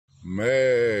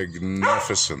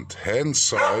Magnificent,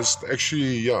 hand-sized,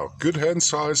 actually, yeah, good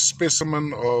hand-sized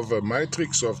specimen of a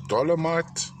matrix of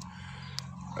dolomite.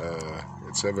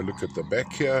 Let's have a look at the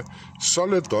back here.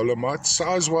 Solid dolomite,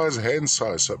 size-wise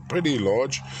hand-size, so pretty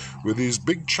large, with these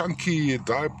big chunky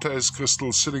dioptase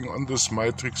crystals sitting on this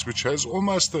matrix, which has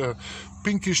almost a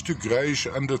pinkish to greyish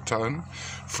undertone.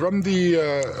 From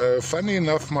the, funny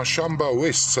enough, Mashamba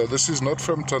West, so this is not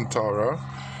from Tantara.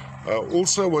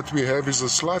 Also what we have is a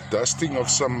slight dusting of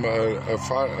some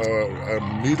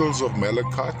needles of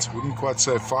malachite. Wouldn't quite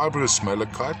say fibrous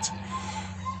malachite.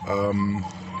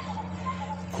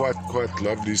 Quite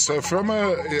lovely. So from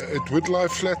it would lie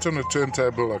flat on a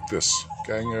turntable like this,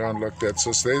 going around like that.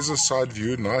 So there's a side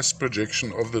view, nice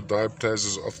projection of the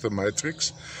dioptases of the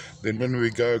matrix. Then when we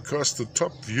go across the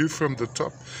top view from the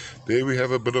top, there we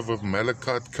have a bit of a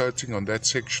malachite coating on that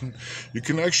section. You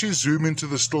can actually zoom into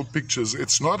the still pictures.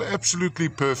 It's not absolutely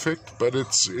perfect, but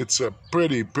it's a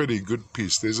pretty good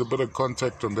piece. There's a bit of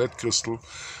contact on that crystal.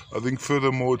 I think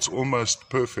furthermore it's almost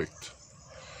perfect.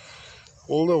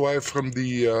 All the way from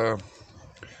the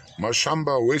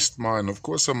Mashamba West mine, of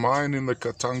course a mine in the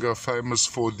Katanga famous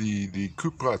for the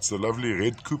cuprites, the lovely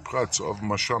red cuprites of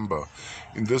Mashamba.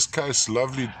 In this case,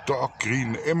 lovely dark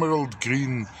green, emerald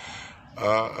green,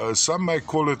 some may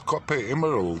call it copper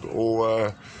emerald,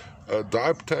 or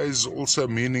dioptase also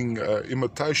meaning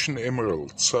imitation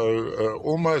emerald. So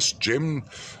almost gem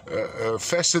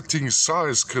faceting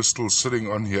size crystals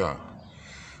sitting on here.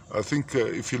 I think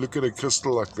if you look at a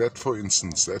crystal like that, for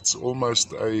instance, that's almost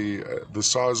the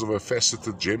size of a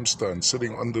faceted gemstone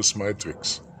sitting on this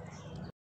matrix.